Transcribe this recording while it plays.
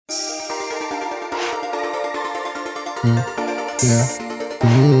Yeah. Yeah,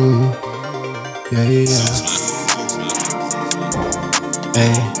 yeah, yeah.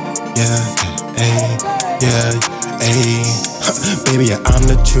 Ay, yeah, ay, yeah, ay. Baby, I'm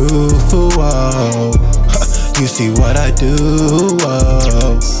the truth, whoa. You see what I do,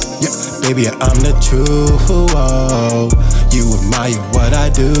 whoa. Yeah, baby, I'm the truth, whoa. You admire what I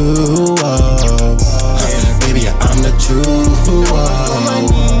do, whoa. Baby, I'm the truth, whoa.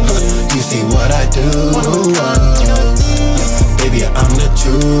 You see what I do, whoa. Baby, I'm the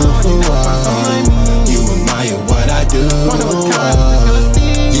truth, whoa. You admire what I do, whoa.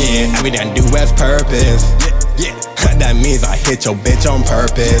 Yeah, everything I do has purpose. Yeah, that means I hit your bitch on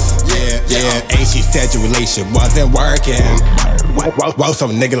purpose. Yeah, and she said your relation wasn't working. Whoa,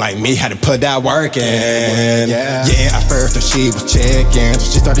 some nigga like me had to put that work in. Yeah, at first she was checking, so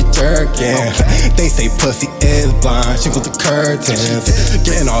she started jerking. They say pussy is blind, she goes the curtains.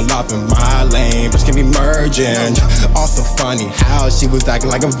 Getting all up in my lane, but she can be merging. Also funny how she was acting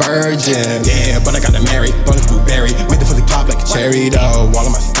like a virgin. Yeah, but I got her married, bonus blueberry. Make the pussy pop like a cherry though. All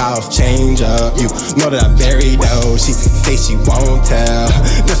of my styles change up, you know that I'm buried though. She say she won't tell,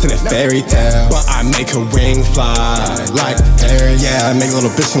 listen to fairy tale, but I make her wings fly like a fairy. Yeah, I make a little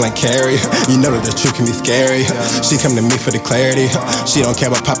bitch like Carrie. You know that the truth can be scary. She come to me for the clarity. She don't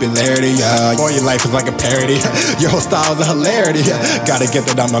care about popularity. Boy, your life is like a parody. Your whole style's a hilarity. Gotta get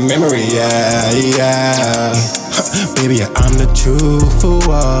that out my memory. Yeah. Baby, I'm the truth.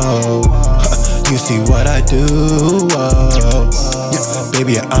 Whoa. You see what I do. Whoa.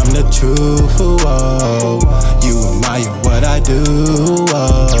 Baby, I'm the truth. Whoa. You admire what I do.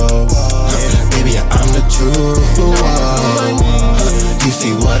 Whoa. Baby, I'm the truth. Whoa. You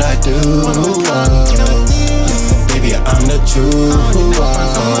see what I do, baby, I'm the truth,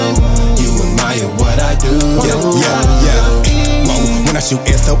 you admire what I do, yeah. Whoa, when I shoot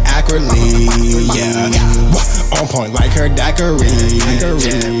it so accurately, yeah. On point like her daiquiri.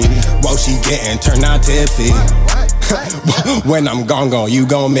 Whoa, she getting turned out tipsy. When I'm gone, you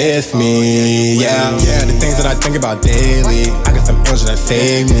gon' miss me. Yeah, the things that I think about daily. I got some angels that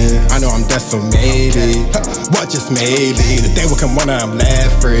save me. I know I'm destined, maybe. What just maybe? The day will come when I'm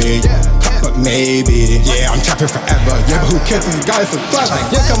left free. But maybe, yeah, I'm trapping forever. Yeah, but who cares if you got it so clever?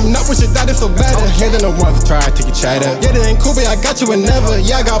 Yeah, coming up with shit that is so better. Yeah, they're the ones that try to take your cheddar. Yeah, that ain't cool, but I got you whenever.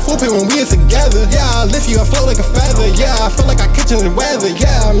 Yeah, I got full pay when we is together. Yeah, I lift you, I float like a feather. Yeah, I feel like I kitchen the weather.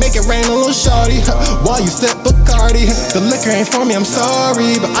 Yeah, I make it rain on little shorty while you sip Bacardi. The liquor ain't for me, I'm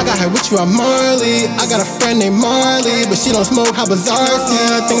sorry, but I got her with you, I'm Marley. I got a friend named Marley, but she don't smoke, how bizarre.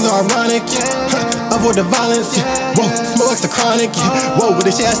 Yeah, things are ironic. Avoid the violence. Whoa, smoke like the chronic. Whoa, but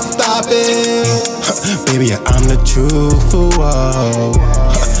she has to stop it. Baby, I'm the truth. Whoa.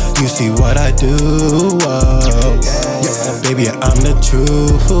 You see what I do. Whoa. Baby, I'm the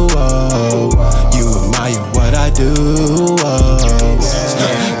truth. Whoa. You admire what I do. Whoa.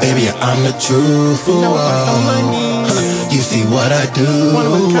 Baby, I'm the truth. Whoa. You see what I do.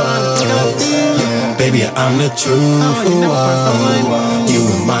 Whoa. Baby, I'm the truth. Whoa. You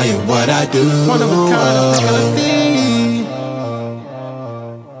admire what I do.